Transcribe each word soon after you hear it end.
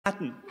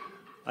Latin.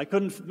 I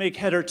couldn't make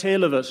head or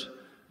tail of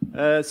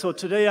it. So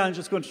today I'm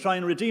just going to try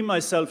and redeem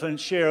myself and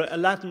share a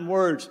Latin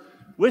word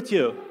with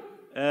you.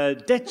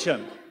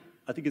 Decem.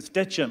 I think it's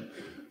decem,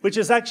 which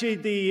is actually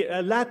the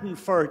Latin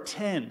for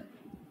 10,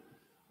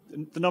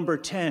 the number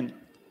 10.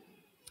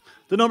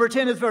 The number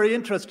 10 is very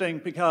interesting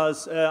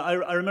because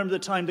I remember the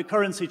time the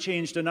currency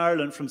changed in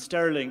Ireland from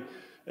sterling,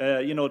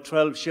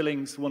 12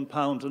 shillings,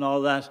 £1 and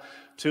all that,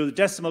 to the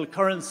decimal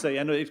currency,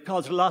 and it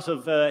caused a lot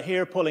of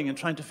hair pulling and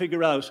trying to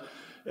figure out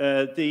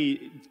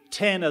the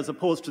 10 as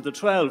opposed to the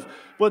 12.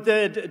 But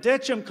the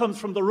decem comes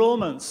from the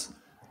Romans.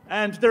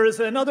 And there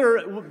is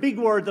another big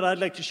word that I'd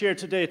like to share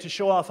today to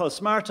show off how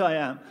smart I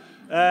am.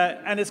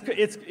 And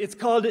it's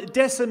called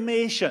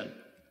decimation.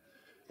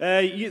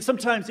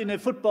 Sometimes in a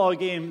football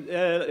game,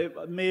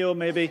 Mayo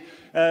maybe,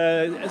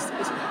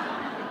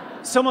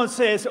 someone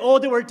says, oh,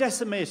 they were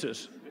decimated.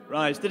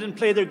 Right, they didn't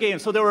play their game,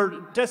 so they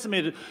were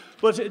decimated.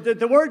 But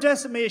the word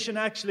decimation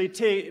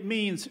actually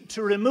means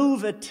to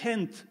remove a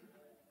tenth.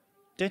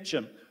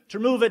 Decem, to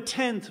remove a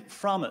tenth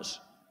from it.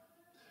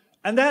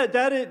 And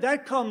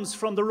that comes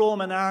from the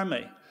Roman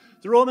army.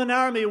 The Roman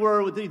army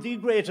were the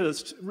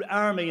greatest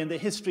army in the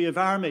history of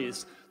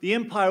armies. The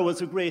empire was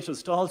the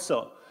greatest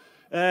also.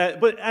 And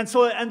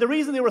the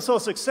reason they were so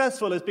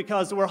successful is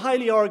because they were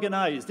highly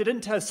organized. They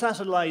didn't have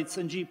satellites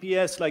and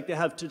GPS like they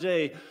have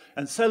today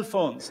and cell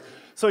phones.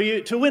 So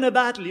to win a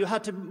battle, you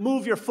had to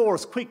move your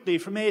force quickly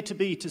from A to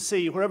B to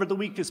C, wherever the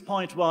weakest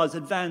point was,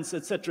 advance,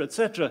 etc.,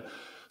 etc.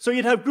 So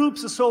you'd have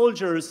groups of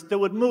soldiers that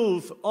would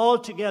move all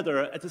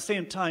together at the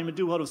same time and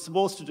do what it was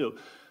supposed to do.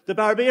 The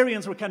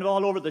barbarians were kind of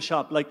all over the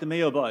shop, like the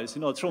Mayo boys,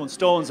 throwing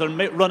stones and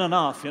running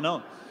off,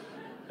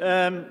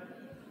 And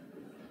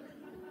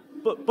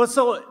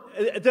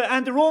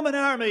the Roman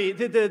army,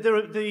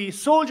 the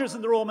soldiers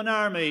in the Roman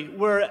army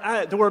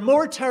were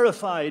more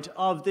terrified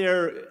of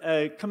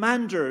their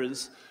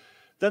commanders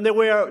than they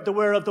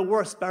were of the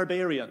worst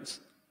barbarians.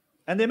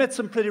 And they met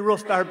some pretty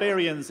rough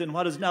barbarians in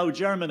what is now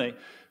Germany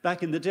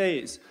back in the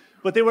days.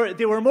 But they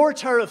were more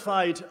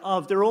terrified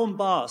of their own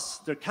boss,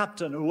 their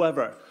captain, or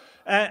whoever.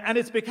 And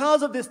it's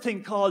because of this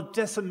thing called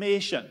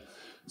decimation.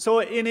 So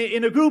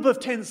in a group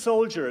of 10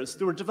 soldiers,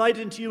 they were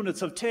divided into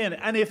units of 10.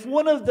 And if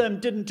one of them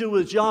didn't do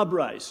his job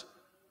right,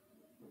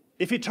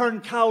 if he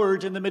turned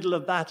coward in the middle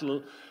of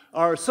battle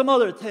or some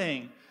other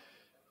thing,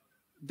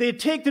 they'd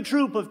take the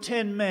troop of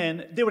 10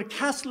 men, they would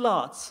cast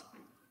lots,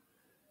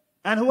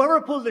 and whoever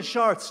pulled the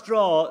short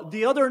straw,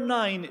 the other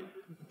 9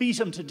 beat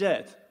him to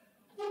death.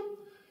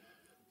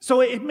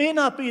 So it may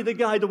not be the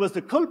guy that was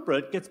the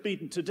culprit gets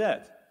beaten to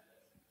death.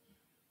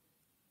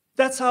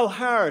 That's how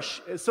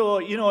harsh. So,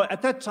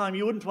 at that time,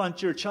 you wouldn't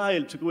want your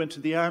child to go into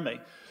the army.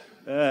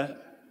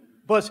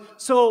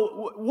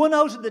 So 1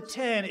 out of the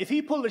 10, if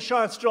he pulled the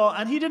short straw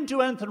and he didn't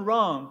do anything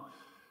wrong,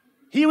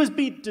 he was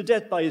beaten to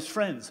death by his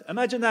friends.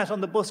 Imagine that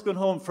on the bus going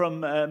home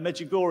from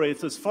Medjugorje.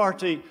 There's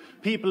 40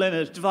 people in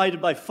it,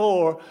 divided by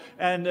 4,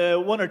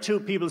 and 1 or 2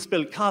 people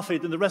spill coffee,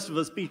 then the rest of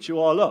us beat you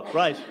all up,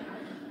 right?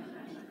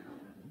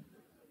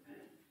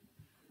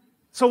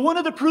 So one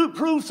of the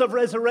proofs of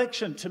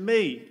resurrection to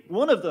me,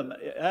 one of them,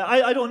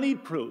 I don't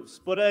need proofs,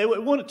 but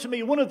to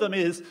me, one of them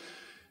is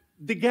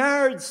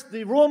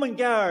the Roman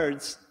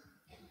guards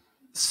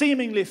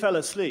seemingly fell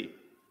asleep.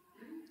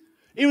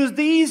 It was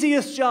the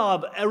easiest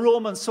job a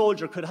Roman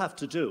soldier could have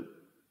to do.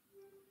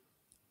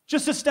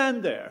 Just to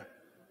stand there.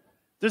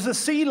 There's a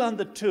seal on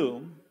the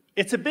tomb.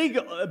 It's a big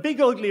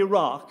ugly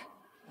rock.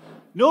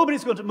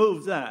 Nobody's going to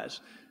move that.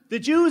 The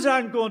Jews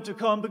aren't going to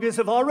come because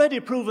they've already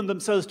proven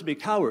themselves to be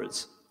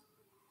cowards.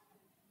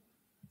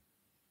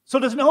 So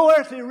there's no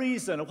earthly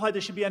reason why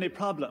there should be any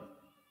problem.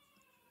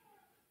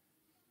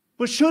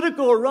 But should it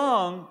go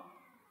wrong,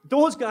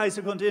 those guys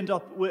are going to end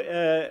up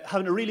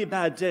having a really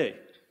bad day.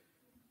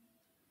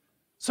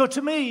 So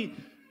to me,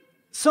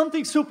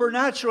 something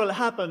supernatural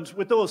happened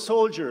with those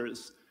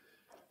soldiers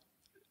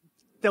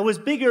that was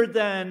bigger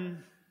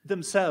than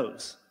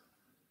themselves.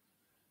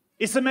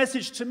 It's a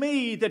message to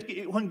me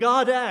that when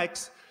God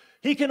acts,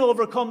 he can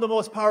overcome the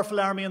most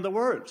powerful army in the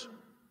world.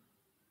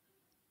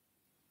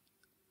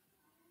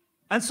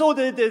 And so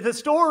this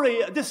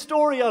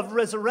story of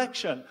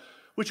resurrection,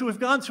 which we've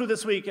gone through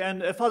this week,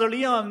 and Father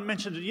Leon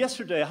mentioned it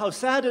yesterday, how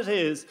sad it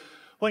is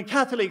when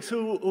Catholics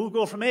who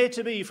go from A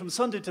to B, from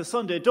Sunday to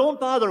Sunday, don't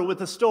bother with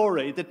the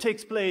story that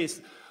takes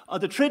place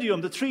on the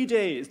Triduum, the 3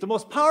 days, the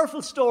most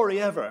powerful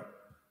story ever.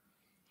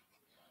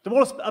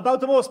 About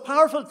the most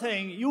powerful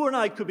thing you and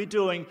I could be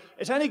doing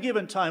at any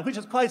given time, which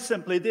is quite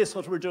simply this,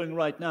 what we're doing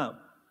right now.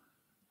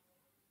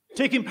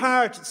 Taking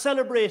part,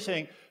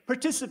 celebrating,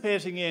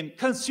 participating in,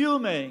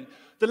 consuming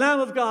the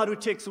Lamb of God who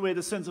takes away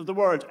the sins of the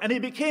world. And he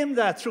became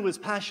that through his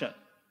passion.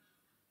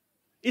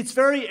 It's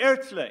very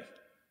earthly.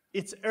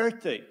 It's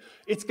earthy.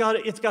 It's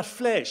got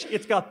flesh.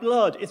 It's got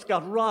blood. It's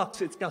got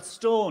rocks. It's got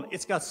stone.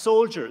 It's got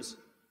soldiers.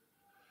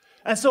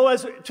 And so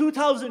as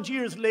 2,000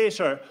 years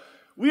later,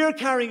 we are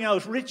carrying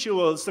out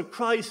rituals that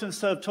Christ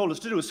himself told us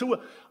to do.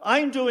 So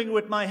I'm doing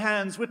with my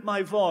hands, with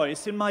my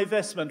voice, in my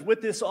vestment,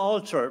 with this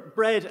altar,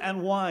 bread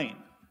and wine.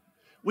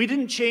 We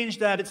didn't change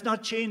that. It's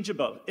not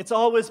changeable. It's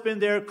always been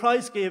there.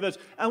 Christ gave it,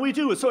 and we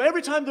do it. So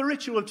every time the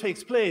ritual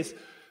takes place,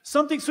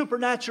 something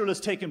supernatural has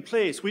taken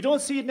place. We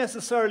don't see it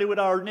necessarily with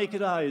our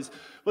naked eyes,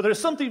 but there's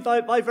something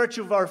by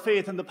virtue of our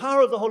faith and the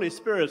power of the Holy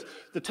Spirit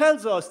that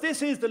tells us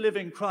this is the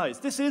living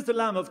Christ. This is the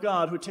Lamb of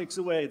God who takes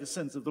away the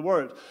sins of the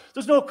world.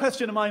 There's no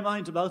question in my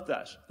mind about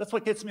that. That's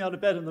what gets me out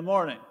of bed in the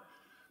morning.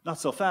 Not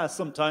so fast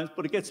sometimes,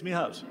 but it gets me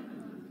out.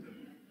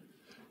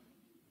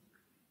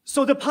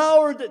 So the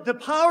power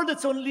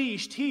that's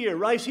unleashed here,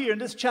 right here in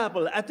this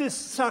chapel, at this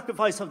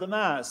sacrifice of the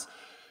Mass,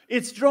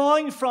 it's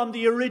drawing from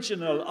the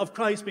original of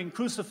Christ being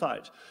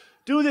crucified.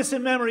 Do this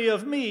in memory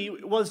of me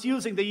was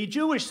using the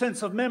Jewish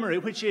sense of memory,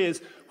 which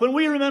is when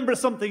we remember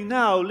something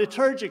now,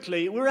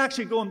 liturgically, we're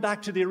actually going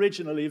back to the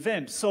original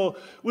event. So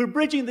we're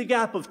bridging the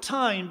gap of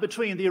time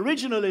between the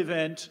original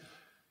event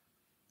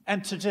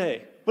and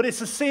today. But it's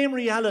the same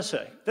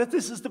reality, that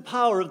this is the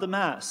power of the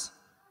Mass.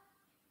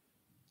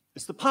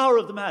 It's the power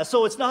of the Mass.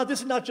 So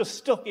this is not just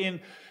stuck in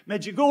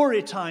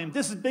Medjugorje time.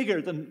 This is bigger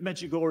than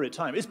Medjugorje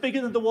time. It's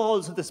bigger than the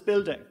walls of this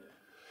building.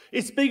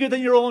 It's bigger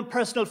than your own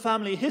personal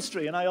family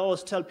history. And I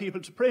always tell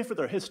people to pray for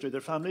their history, their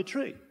family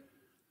tree.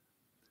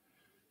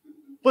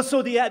 But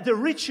so the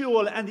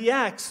ritual and the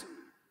acts,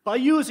 by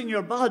using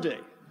your body,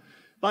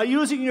 by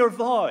using your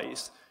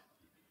voice,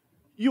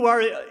 you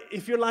are,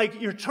 if you're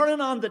like, you're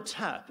turning on the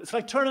tap. It's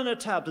like turning a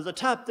tap. There's a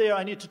tap there,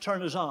 I need to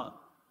turn it on.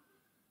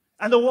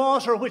 And the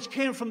water which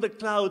came from the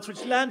clouds,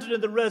 which landed in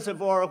the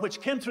reservoir,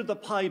 which came through the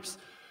pipes,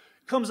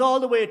 comes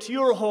all the way to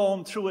your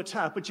home through a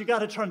tap, but you got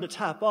to turn the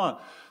tap on.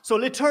 So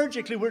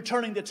liturgically, we're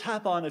turning the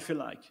tap on, if you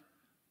like.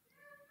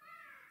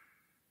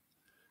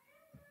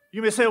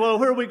 You may say, well,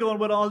 where are we going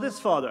with all this,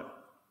 Father?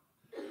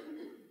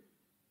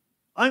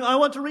 I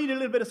want to read a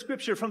little bit of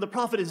scripture from the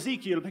prophet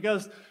Ezekiel,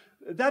 because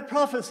that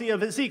prophecy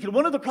of Ezekiel,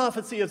 one of the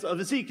prophecies of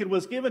Ezekiel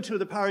was given to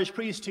the parish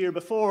priest here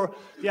before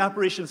the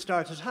apparition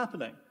started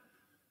happening.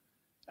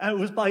 And it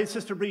was by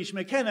Sister Breach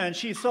McKenna, and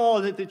she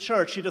saw the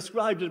church, she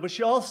described it, but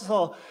she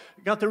also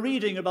got the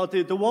reading about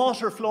the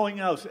water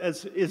flowing out,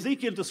 as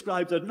Ezekiel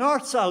described it,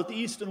 north, south,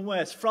 east, and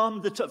west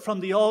from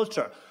the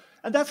altar.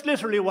 And that's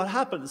literally what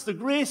happens. The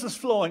grace is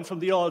flowing from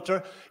the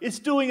altar. It's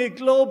doing it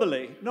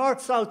globally.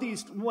 North, south,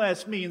 east, and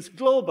west means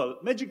global.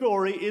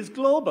 Medjugorje is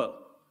global.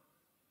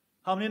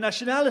 How many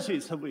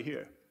nationalities have we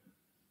here?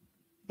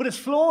 But it's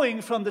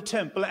flowing from the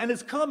temple, and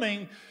it's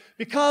coming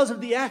because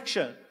of the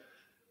action.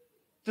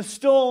 The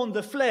stone,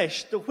 the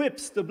flesh, the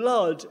whips, the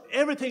blood,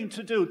 everything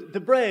to do, the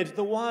bread,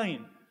 the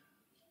wine.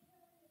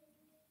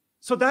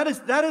 So that is,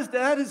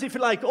 if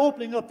you like,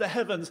 opening up the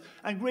heavens,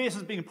 and grace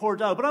is being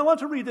poured out. But I want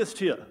to read this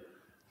to you.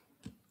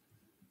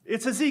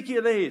 It's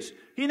Ezekiel 8.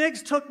 He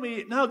next took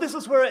me, now this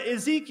is where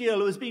Ezekiel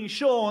was being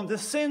shown the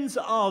sins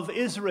of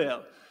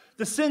Israel,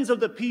 the sins of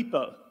the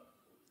people.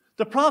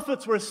 The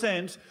prophets were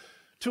sent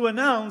to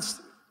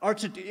announce, or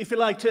to, if you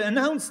like, to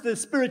announce the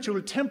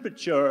spiritual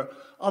temperature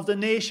of the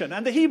nation.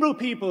 And the Hebrew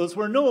peoples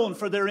were known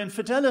for their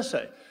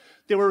infidelity.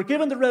 They were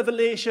given the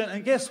revelation,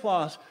 and guess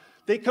what?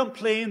 They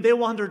complained, they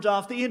wandered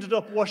off, they ended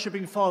up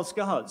worshipping false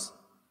gods.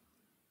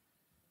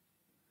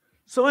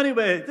 So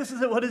anyway, this is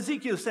what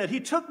Ezekiel said.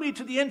 He took me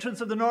to the entrance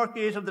of the north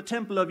gate of the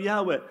temple of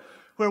Yahweh,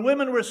 where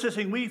women were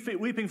sitting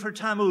weeping for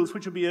Tammuz,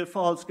 which would be a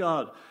false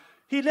god.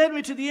 He led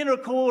me to the inner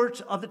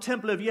court of the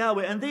temple of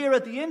Yahweh, and there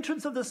at the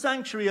entrance of the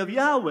sanctuary of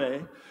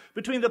Yahweh,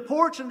 between the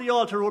porch and the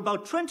altar, were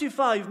about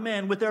 25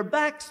 men with their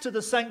backs to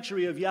the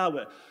sanctuary of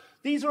Yahweh.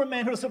 These were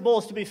men who were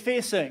supposed to be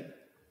facing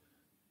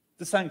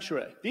the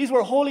sanctuary. These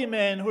were holy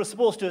men who were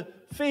supposed to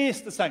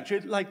face the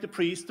sanctuary, like the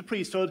priest, the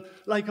priesthood,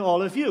 like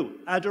all of you.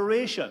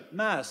 Adoration,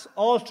 mass,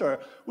 altar.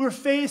 We're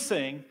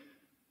facing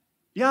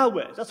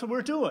Yahweh. That's what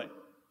we're doing.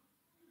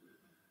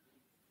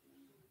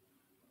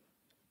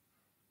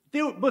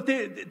 Yes,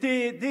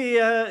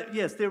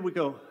 there we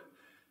go.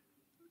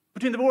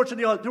 Between the porch and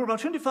the altar, there were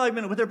about 25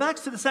 men with their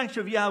backs to the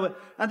sanctuary of Yahweh,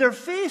 and their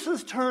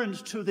faces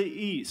turned to the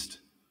east.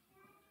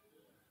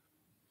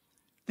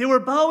 They were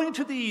bowing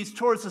to the east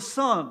towards the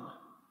sun.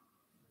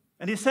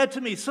 And he said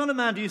to me, Son of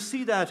man, do you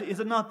see that?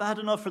 Is it not bad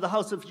enough for the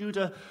house of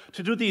Judah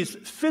to do these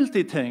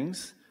filthy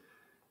things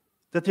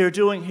that they're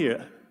doing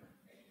here?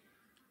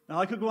 Now,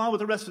 I could go on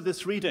with the rest of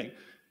this reading.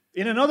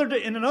 In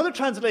another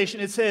translation,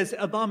 it says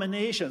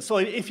abomination. So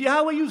if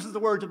Yahweh uses the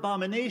word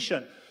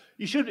abomination,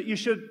 you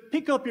should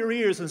pick up your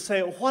ears and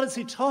say, what is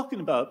he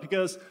talking about?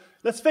 Because,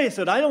 let's face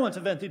it, I don't want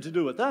to have anything to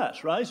do with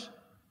that, right?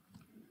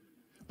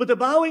 But the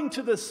bowing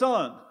to the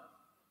sun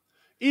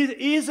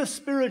is a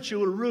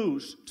spiritual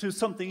route to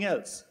something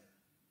else.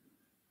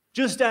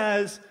 Just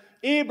as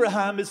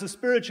Abraham is a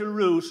spiritual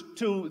route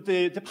to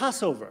the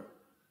Passover.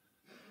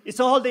 It's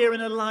all there in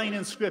a line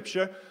in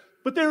Scripture,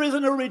 but there is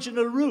an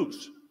original route.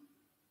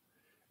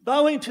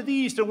 Bowing to the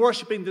east and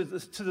worshipping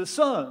to the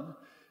sun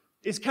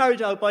is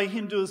carried out by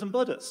Hindus and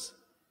Buddhists.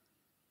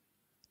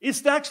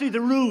 It's actually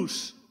the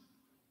root,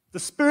 the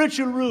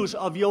spiritual root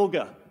of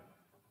yoga.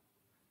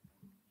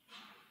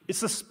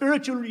 It's the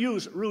spiritual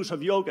root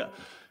of yoga.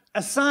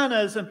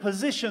 Asanas and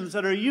positions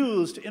that are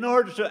used in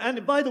order to,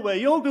 and by the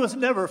way, yoga was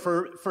never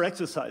for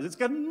exercise. It's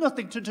got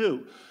nothing to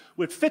do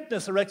with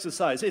fitness or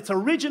exercise. Its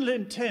original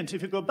intent,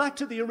 if you go back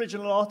to the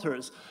original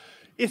authors,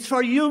 it's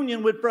for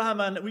union with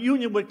Brahman,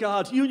 union with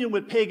God, union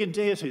with pagan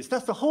deities.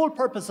 That's the whole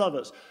purpose of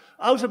it.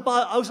 Out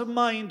of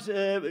mind,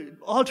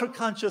 altered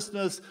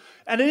consciousness,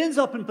 and it ends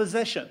up in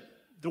possession,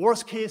 the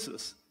worst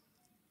cases.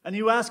 And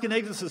you ask an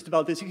exorcist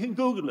about this, you can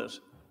Google it.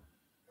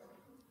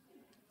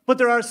 But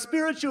there are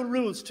spiritual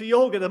roots to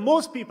yoga that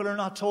most people are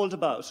not told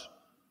about.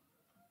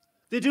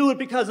 They do it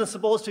because it's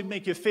supposed to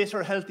make you fit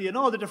or healthy and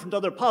all the different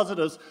other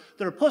positives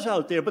that are put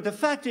out there. But the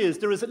fact is,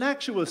 there is an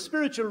actual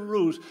spiritual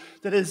root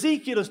that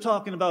Ezekiel is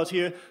talking about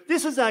here.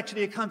 This is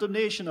actually a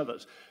condemnation of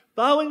it.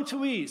 Bowing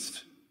to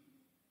east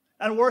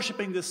and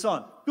worshipping the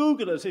sun.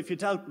 Google it if you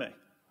doubt me.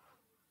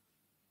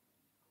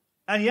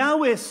 And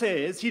Yahweh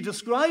says, he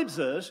describes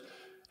it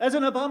as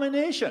an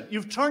abomination.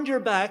 You've turned your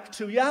back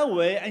to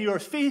Yahweh and you're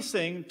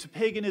facing to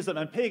paganism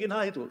and pagan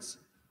idols.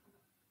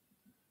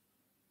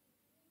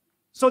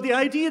 So the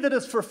idea that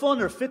it's for fun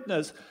or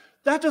fitness,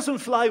 that doesn't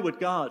fly with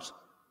God.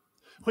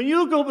 When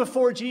you go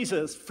before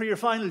Jesus for your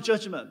final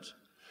judgment,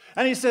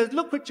 and he says,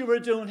 look what you were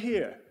doing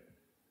here.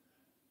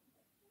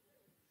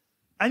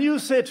 And you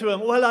say to him,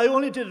 well, I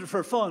only did it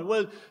for fun.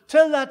 Well,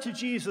 tell that to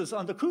Jesus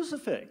on the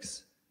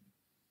crucifix.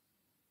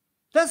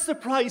 That's the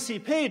price he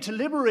paid to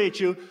liberate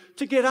you,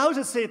 to get out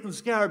of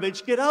Satan's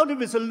garbage, get out of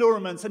his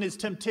allurements and his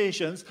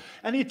temptations,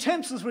 and he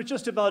tempts us with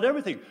just about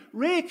everything.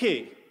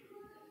 Reiki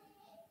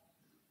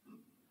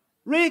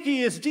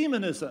is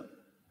demonism.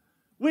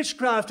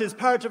 Witchcraft is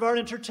part of our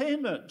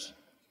entertainment.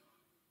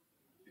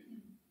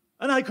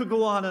 And I could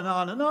go on and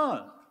on and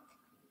on.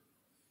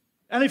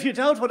 And if you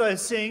doubt what I'm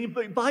saying,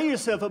 buy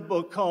yourself a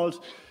book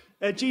called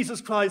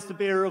Jesus Christ, the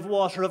Bearer of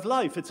Water of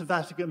Life. It's a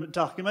Vatican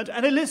document,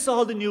 and it lists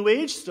all the New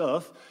Age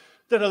stuff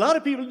that a lot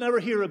of people never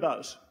hear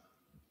about.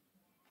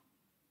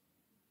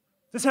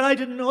 They said, I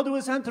didn't know there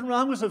was anything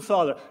wrong with it,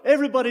 Father.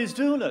 Everybody's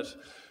doing it.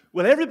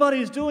 Well,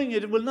 everybody's doing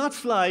it. It will not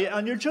fly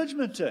on your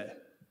judgment day.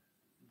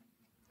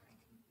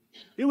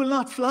 It will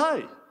not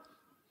fly.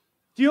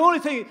 The only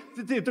thing,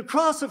 the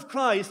cross of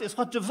Christ is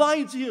what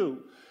divides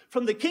you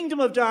from the kingdom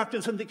of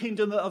darkness and the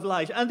kingdom of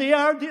light. And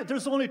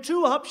there's only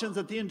two options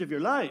at the end of your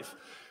life.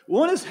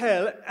 One is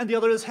hell and the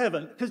other is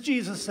heaven, because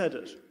Jesus said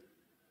it.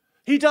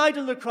 He died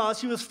on the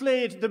cross, he was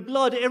flayed, the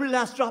blood, every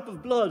last drop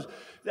of blood.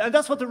 And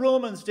that's what the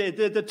Romans did.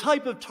 The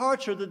type of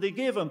torture that they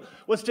gave him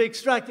was to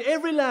extract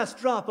every last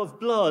drop of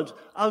blood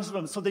out of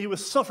him so that he would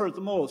suffer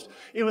the most.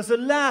 It was the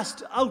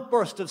last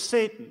outburst of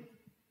Satan.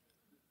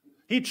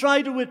 He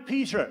tried it with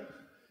Peter.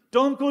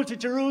 Don't go to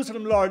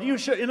Jerusalem, Lord.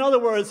 In other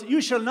words,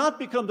 you shall not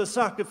become the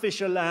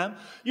sacrificial lamb.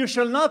 You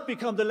shall not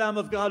become the Lamb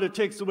of God who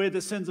takes away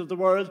the sins of the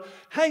world.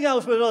 Hang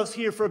out with us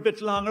here for a bit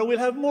longer. We'll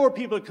have more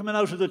people coming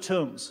out of the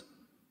tombs.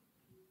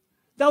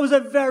 That was a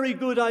very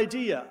good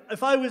idea.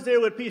 If I was there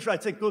with Peter,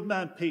 I'd say, good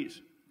man, Pete.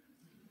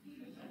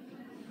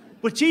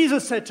 But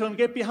Jesus said to him,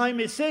 get behind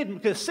me, Satan,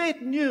 because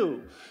Satan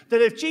knew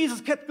that if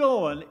Jesus kept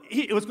going,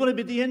 it was going to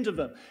be the end of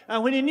him.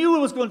 And when he knew it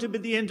was going to be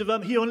the end of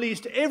him, he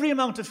unleashed every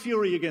amount of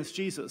fury against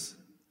Jesus.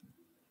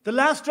 The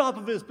last drop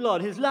of his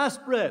blood, his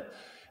last breath.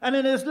 And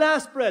in his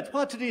last breath,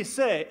 what did he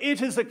say?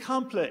 It is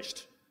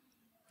accomplished.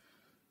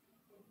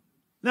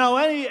 Now,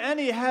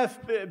 any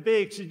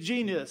half-baked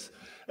genius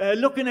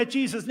looking at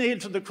Jesus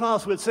nailed to the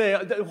cross would say,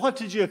 what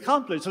did you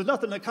accomplish? There's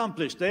nothing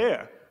accomplished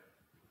there.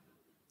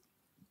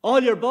 All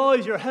your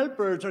boys, your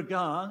helpers are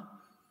gone,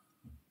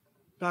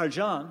 bar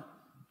John.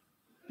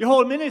 Your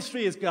whole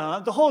ministry is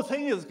gone. The whole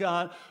thing is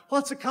gone.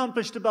 What's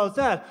accomplished about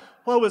that?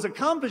 What was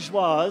accomplished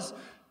was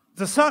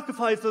the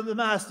sacrifice of the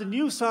Mass, the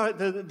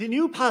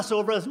new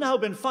Passover has now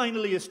been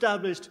finally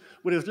established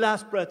with his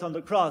last breath on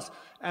the cross.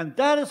 And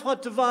that is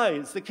what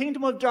divides the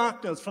kingdom of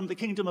darkness from the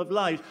kingdom of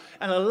light.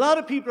 And a lot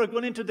of people are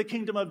going into the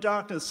kingdom of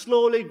darkness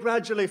slowly,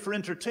 gradually, for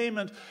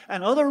entertainment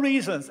and other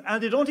reasons.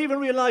 And they don't even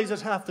realize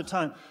it half the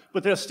time.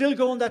 But they're still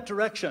going that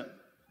direction.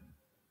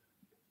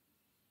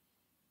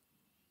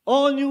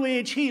 All New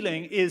Age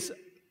healing is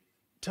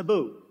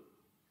taboo.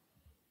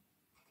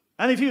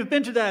 And if you've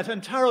been to that,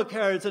 and tarot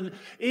cards, and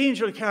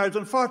angel cards,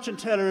 and fortune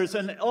tellers,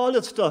 and all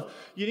that stuff,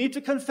 you need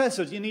to confess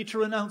it. You need to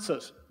renounce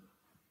it.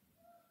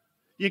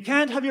 You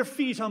can't have your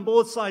feet on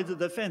both sides of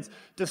the fence.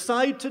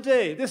 Decide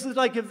today. This is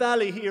like a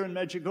valley here in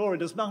Medjugorje.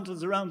 There's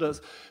mountains around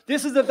us.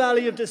 This is the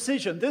valley of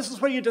decision. This is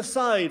where you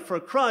decide for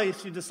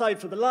Christ, you decide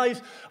for the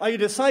light, or you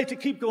decide to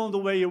keep going the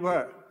way you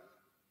were.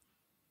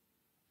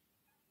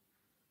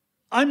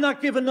 I'm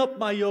not giving up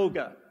my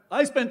yoga.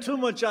 I spent too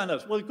much on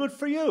it. Well, good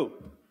for you.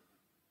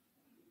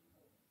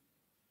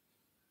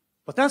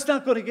 But that's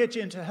not going to get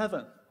you into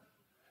heaven.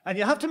 And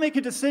you have to make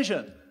a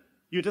decision.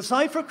 You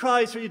decide for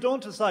Christ or you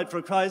don't decide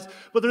for Christ.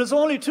 But there is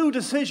only two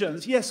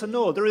decisions, yes and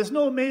no. There is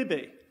no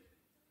maybe.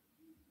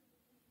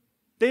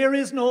 There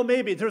is no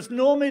maybe. There's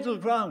no middle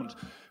ground.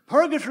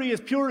 Purgatory is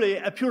purely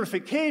a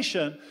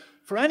purification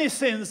for any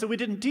sins that we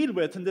didn't deal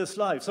with in this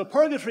life. So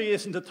purgatory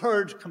isn't a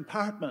third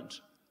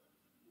compartment.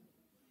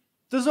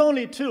 There's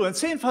only two. And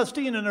St.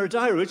 Faustina in her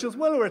diary, which is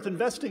well worth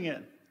investing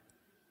in,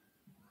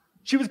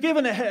 she was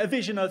given a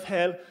vision of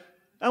hell.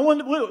 And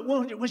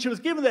when she was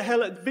given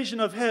the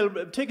vision of hell,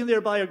 taken there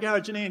by her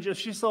guardian angel,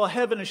 she saw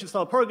heaven and she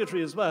saw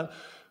purgatory as well.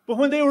 But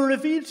when they were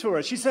revealed to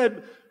her, she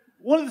said,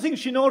 one of the things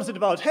she noticed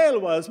about hell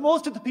was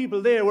most of the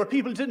people there were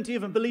people who didn't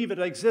even believe it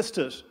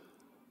existed.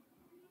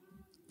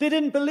 They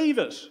didn't believe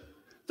it.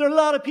 There are a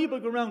lot of people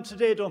going around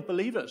today who don't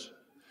believe it.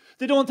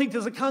 They don't think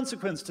there's a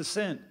consequence to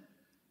sin.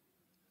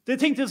 They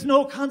think there's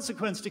no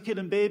consequence to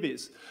killing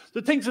babies.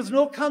 They think there's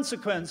no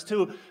consequence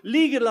to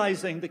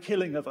legalizing the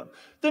killing of them.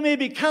 There may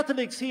be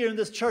Catholics here in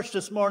this church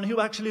this morning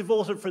who actually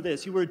voted for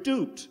this. You were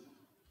duped.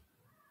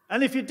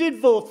 And if you did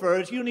vote for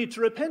it, you need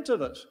to repent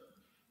of it.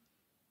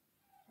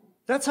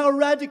 That's how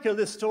radical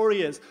this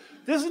story is.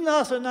 This is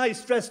not a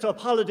nice dressed-up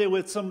holiday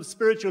with some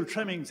spiritual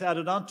trimmings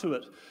added onto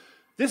it.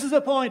 This is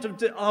a point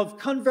of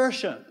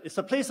conversion. It's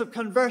a place of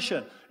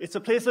conversion. It's a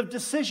place of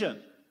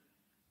decision.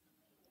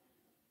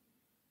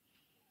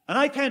 And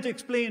I can't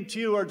explain to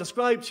you or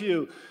describe to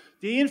you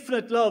the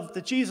infinite love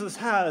that Jesus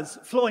has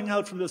flowing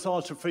out from this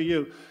altar for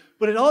you.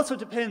 But it also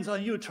depends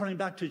on you turning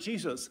back to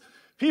Jesus.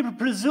 People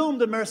presume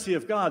the mercy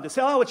of God. They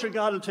say, oh, it's your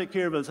God will take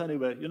care of us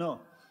anyway, you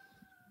know.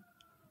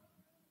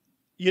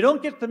 You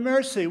don't get the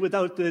mercy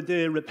without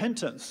the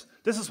repentance.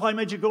 This is why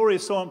Medjugorje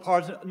is so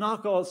important.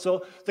 Not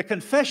also, the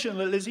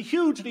confessional is a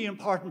hugely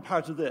important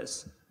part of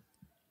this.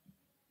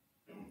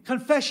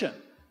 Confession.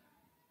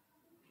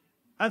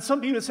 And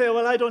some people say,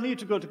 well, I don't need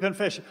to go to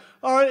confession.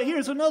 Or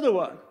here's another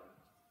one.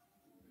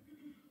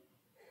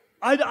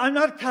 I'm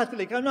not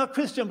Catholic, I'm not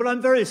Christian, but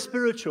I'm very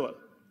spiritual.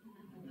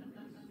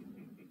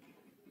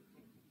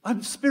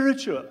 I'm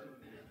spiritual.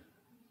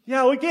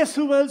 Yeah, well, guess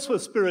who else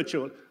was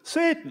spiritual?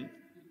 Satan.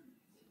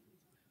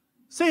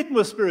 Satan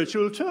was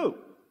spiritual too.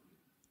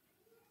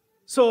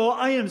 So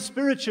I am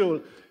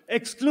spiritual,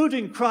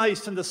 excluding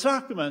Christ and the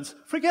sacraments.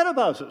 Forget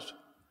about it.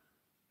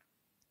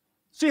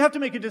 So you have to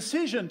make a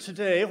decision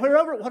today,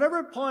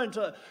 whatever point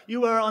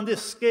you are on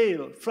this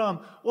scale, from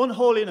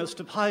unholiness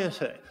to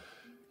piety,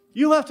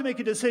 you have to make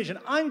a decision.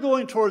 I'm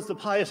going towards the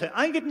piety.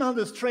 I'm getting on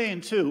this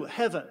train to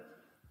heaven.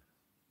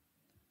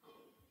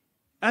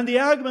 And the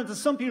argument that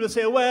some people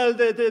say, well,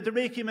 the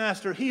Reiki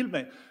master healed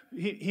me.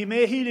 He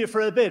may heal you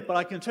for a bit, but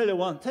I can tell you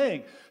one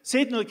thing.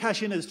 Satan will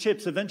cash in his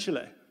chips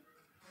eventually.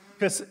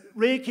 Because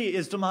Reiki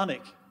is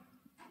demonic.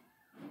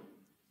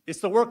 It's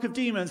the work of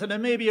demons, and it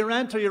may be your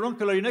aunt or your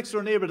uncle or your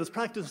next-door neighbor that's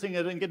practicing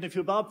it and getting a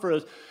few bob for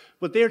it,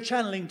 but they're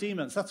channeling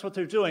demons. That's what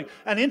they're doing.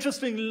 And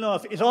interestingly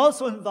enough, it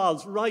also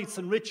involves rites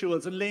and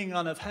rituals and laying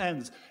on of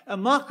hands, a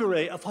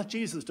mockery of what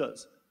Jesus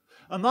does,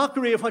 a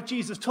mockery of what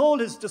Jesus told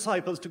his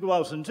disciples to go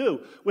out and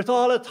do with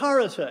all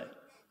authority.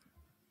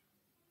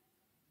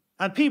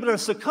 And people are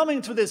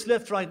succumbing to this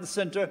left, right, and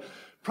center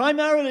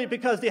primarily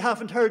because they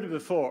haven't heard it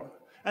before.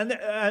 And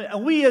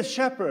we as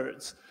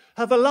shepherds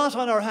have a lot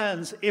on our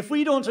hands if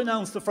we don't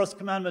announce the first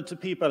commandment to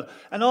people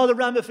and all the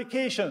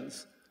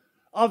ramifications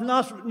of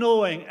not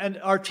knowing and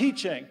our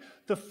teaching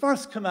the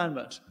first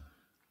commandment.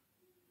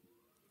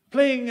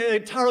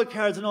 Playing tarot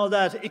cards and all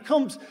that, it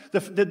comes,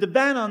 the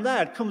ban on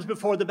that comes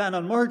before the ban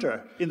on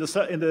murder in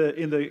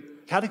the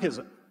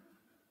catechism.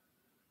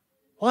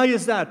 Why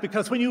is that?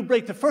 Because when you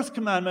break the first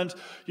commandment,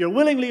 you're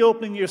willingly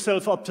opening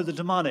yourself up to the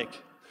demonic.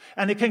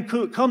 And it can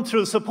come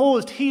through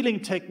supposed healing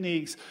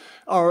techniques,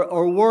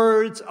 or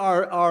words,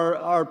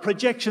 or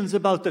projections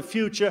about the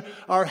future,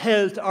 or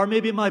health, or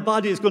maybe my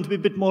body is going to be a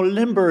bit more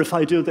limber if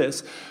I do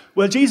this.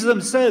 Well, Jesus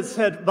himself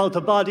said about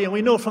the body, and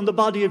we know from the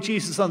body of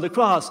Jesus on the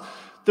cross,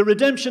 the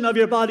redemption of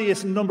your body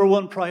is number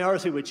one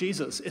priority with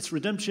Jesus. It's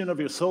redemption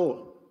of your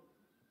soul.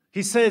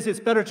 He says it's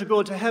better to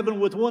go to heaven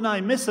with one eye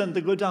missing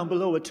than go down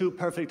below with two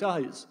perfect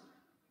eyes.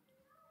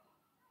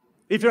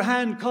 If your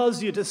hand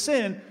causes you to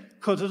sin,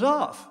 cut it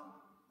off.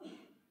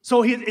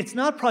 So it's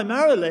not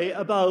primarily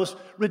about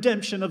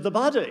redemption of the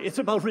body. It's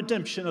about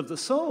redemption of the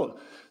soul.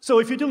 So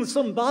if you're doing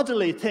some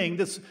bodily thing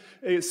that's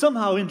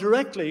somehow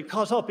indirectly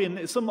caught up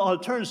in some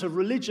alternative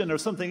religion or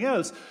something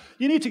else,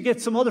 you need to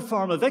get some other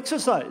form of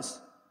exercise.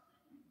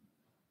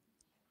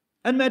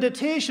 And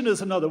meditation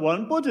is another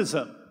one.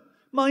 Buddhism,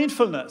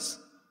 mindfulness.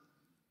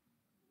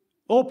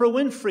 Oprah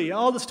Winfrey,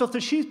 all the stuff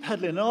that she's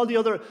peddling, and all the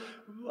other,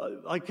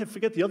 I can't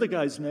forget the other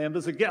guy's name,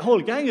 there's a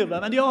whole gang of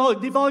them, and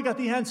they've all got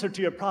the answer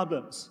to your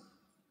problems.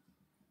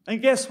 And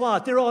guess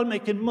what? They're all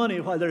making money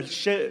while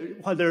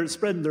they're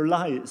spreading their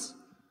lies.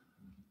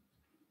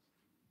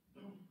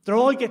 They're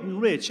all getting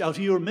rich out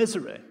of your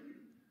misery,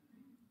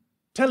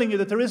 telling you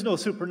that there is no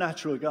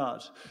supernatural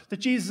God, that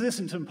Jesus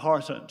isn't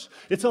important.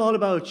 It's all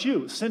about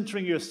you,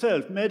 centering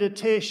yourself,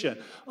 meditation,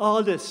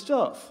 all this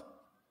stuff.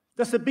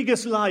 That's the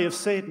biggest lie of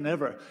Satan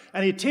ever.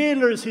 And he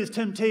tailors his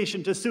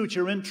temptation to suit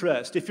your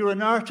interest. If you're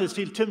an artist,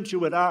 he'll tempt you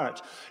with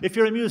art. If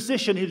you're a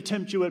musician, he'll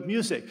tempt you with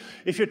music.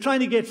 If you're trying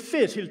to get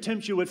fit, he'll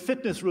tempt you with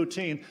fitness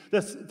routine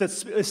that's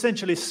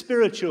essentially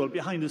spiritual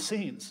behind the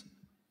scenes.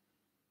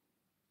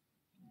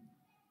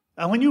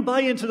 And when you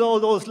buy into all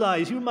those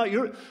lies,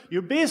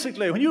 you're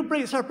basically, when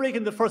you start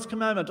breaking the first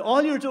commandment,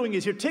 all you're doing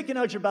is you're taking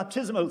out your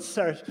baptismal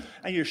cert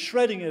and you're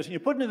shredding it, and you're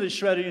putting it in the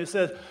shredder, and you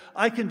say,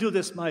 I can do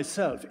this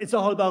myself. It's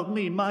all about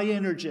me, my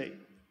energy.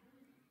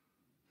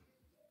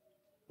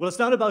 Well, it's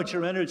not about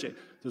your energy.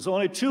 There's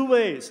only two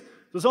ways.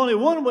 There's only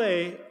one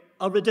way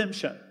of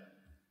redemption.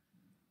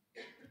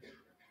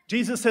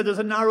 Jesus said there's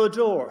a narrow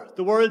door.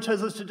 The world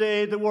tells us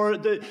today,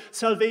 the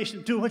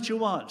salvation, do what you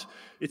want.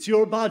 It's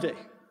your body.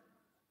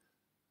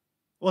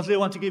 Once they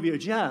want to give you a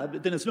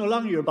jab, then it's no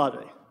longer your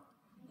body.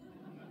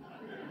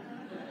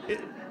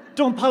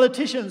 Don't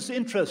politicians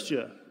interest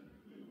you?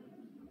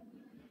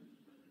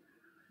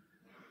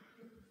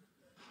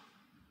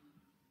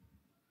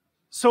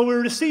 So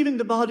we're receiving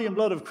the body and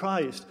blood of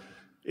Christ.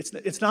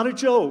 It's not a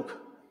joke.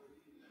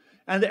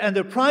 And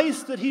the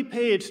price that he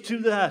paid to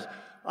that,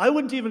 I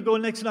wouldn't even go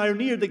next or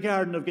near the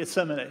Garden of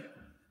Gethsemane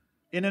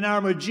in an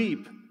armored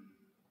jeep.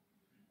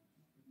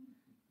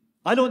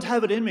 I don't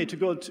have it in me to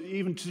go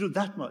even to do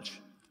that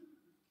much.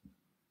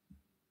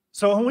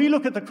 So when we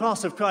look at the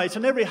cross of Christ,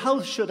 and every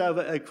house should have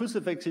a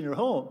crucifix in your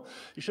home,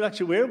 you should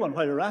actually wear one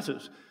while you're at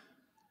it.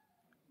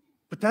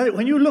 But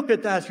when you look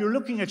at that, you're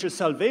looking at your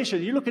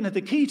salvation. You're looking at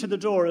the key to the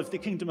door of the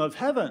kingdom of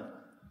heaven.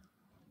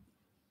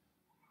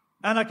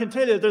 And I can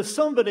tell you, there's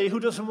somebody who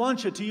doesn't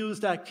want you to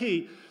use that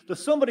key.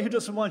 There's somebody who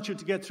doesn't want you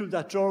to get through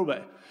that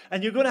doorway.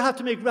 And you're going to have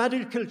to make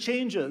radical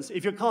changes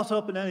if you're caught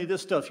up in any of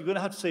this stuff. You're going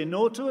to have to say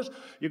no to it.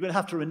 You're going to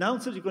have to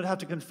renounce it. You're going to have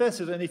to confess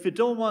it. And if you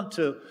don't want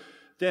to,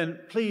 then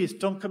please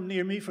don't come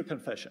near me for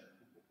confession.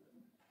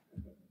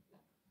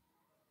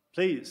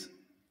 Please,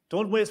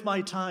 don't waste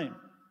my time.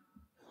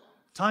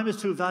 Time is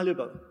too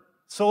valuable.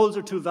 Souls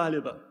are too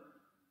valuable.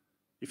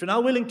 If you're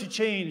not willing to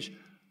change,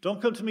 don't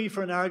come to me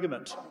for an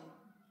argument.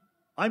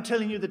 I'm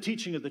telling you the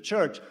teaching of the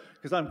church,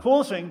 because I'm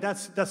quoting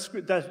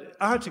that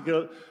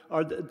article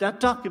or that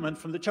document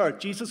from the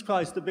church. Jesus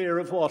Christ, the bearer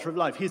of water of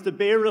life. He's the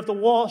bearer of the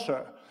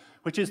water,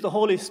 which is the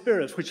Holy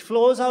Spirit, which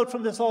flows out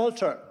from this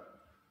altar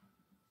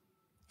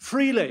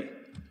freely.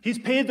 He's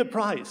paid the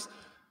price,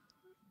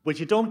 but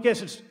you don't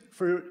get it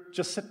for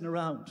just sitting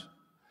around.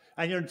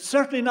 And you're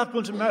certainly not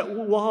going to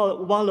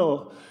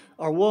wallow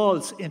or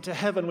waltz into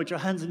heaven with your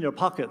hands in your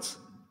pockets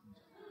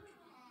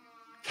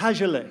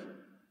casually.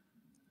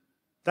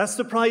 That's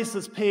the price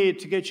that's paid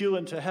to get you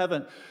into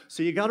heaven.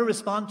 So you got to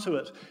respond to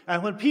it.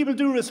 And when people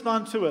do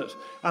respond to it,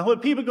 and when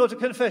people go to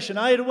confession,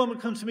 I had a woman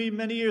come to me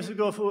many years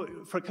ago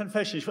for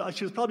confession.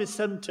 She was probably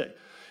 70.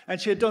 And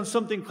she had done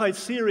something quite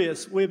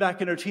serious way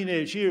back in her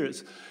teenage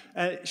years.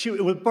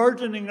 It was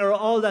burdening her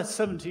all that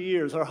 70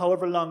 years, or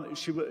however long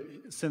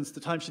since the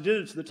time she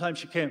did it to the time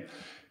she came.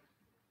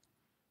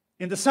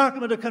 In the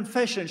sacrament of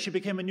confession, she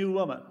became a new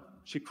woman.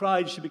 She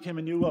cried, she became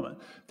a new woman.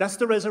 That's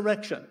the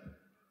resurrection.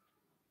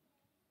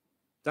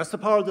 That's the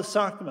power of the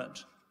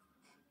sacrament.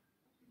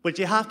 But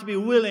you have to be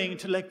willing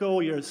to let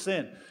go of your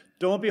sin.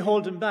 Don't be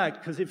holding back,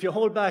 because if you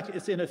hold back,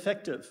 it's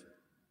ineffective.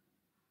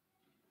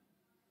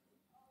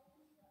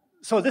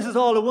 So this is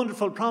all a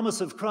wonderful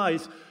promise of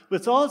Christ, but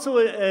it's also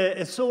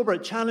a sober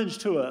challenge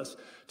to us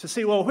to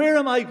see, well, where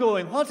am I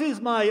going? What is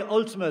my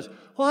ultimate,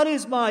 what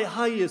is my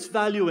highest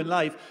value in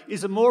life?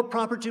 Is it more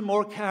property,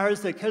 more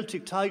cars, the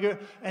Celtic Tiger,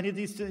 any of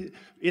these things?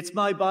 It's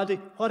my body.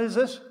 What is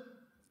it?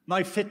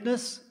 My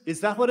fitness?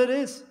 Is that what it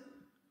is?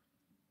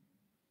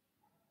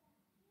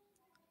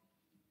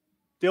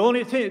 The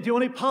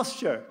only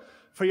posture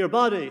for your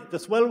body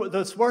that's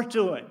worth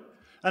doing.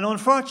 And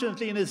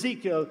unfortunately, in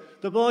Ezekiel,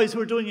 the boys who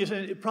were doing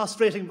it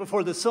prostrating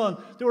before the sun,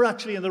 they were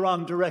actually in the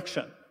wrong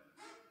direction.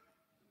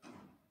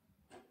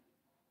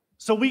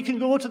 So we can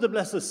go to the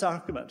Blessed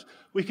Sacrament.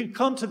 We can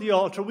come to the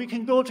altar. We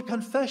can go to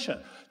confession.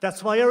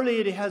 That's why Our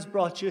Lady has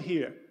brought you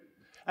here.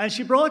 And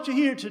she brought you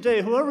here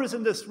today, whoever is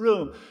in this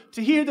room,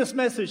 to hear this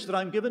message that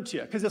I'm giving to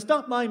you. Because it's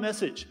not my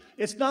message.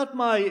 It's not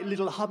my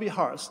little hobby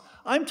horse.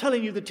 I'm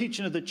telling you the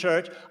teaching of the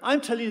church. I'm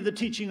telling you the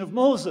teaching of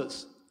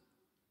Moses.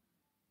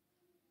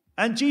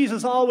 And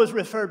Jesus always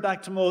referred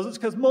back to Moses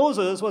because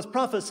Moses was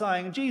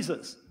prophesying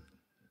Jesus.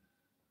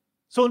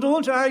 So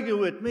don't argue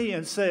with me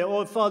and say,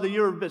 oh, Father,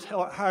 you're a bit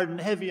hard and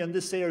heavy in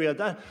this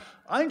area.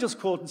 I'm just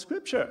quoting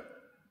Scripture.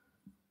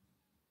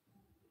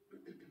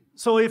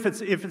 So if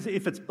it's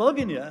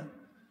bugging you,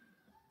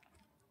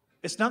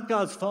 it's not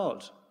God's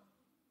fault.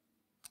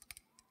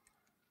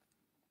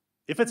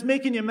 If it's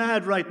making you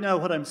mad right now,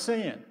 what I'm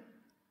saying,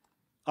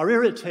 or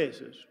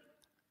irritated,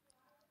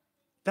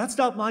 that's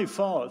not my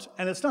fault,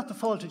 and it's not the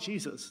fault of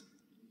Jesus.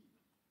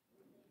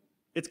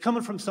 It's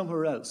coming from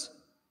somewhere else.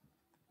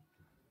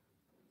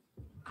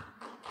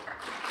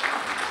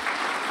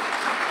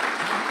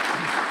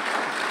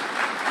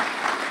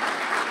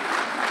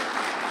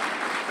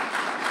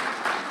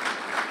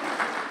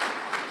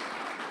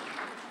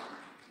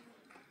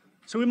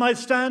 So we might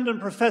stand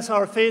and profess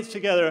our faith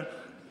together.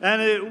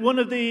 And one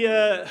of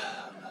the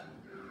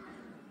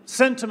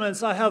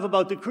sentiments I have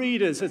about the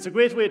creed is it's a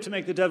great way to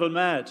make the devil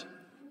mad.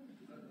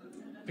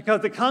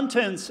 Because the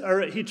contents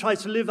are, he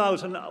tries to live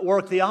out and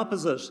work the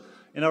opposite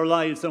in our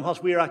lives than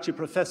what we are actually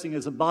professing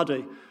as a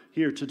body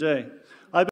here today.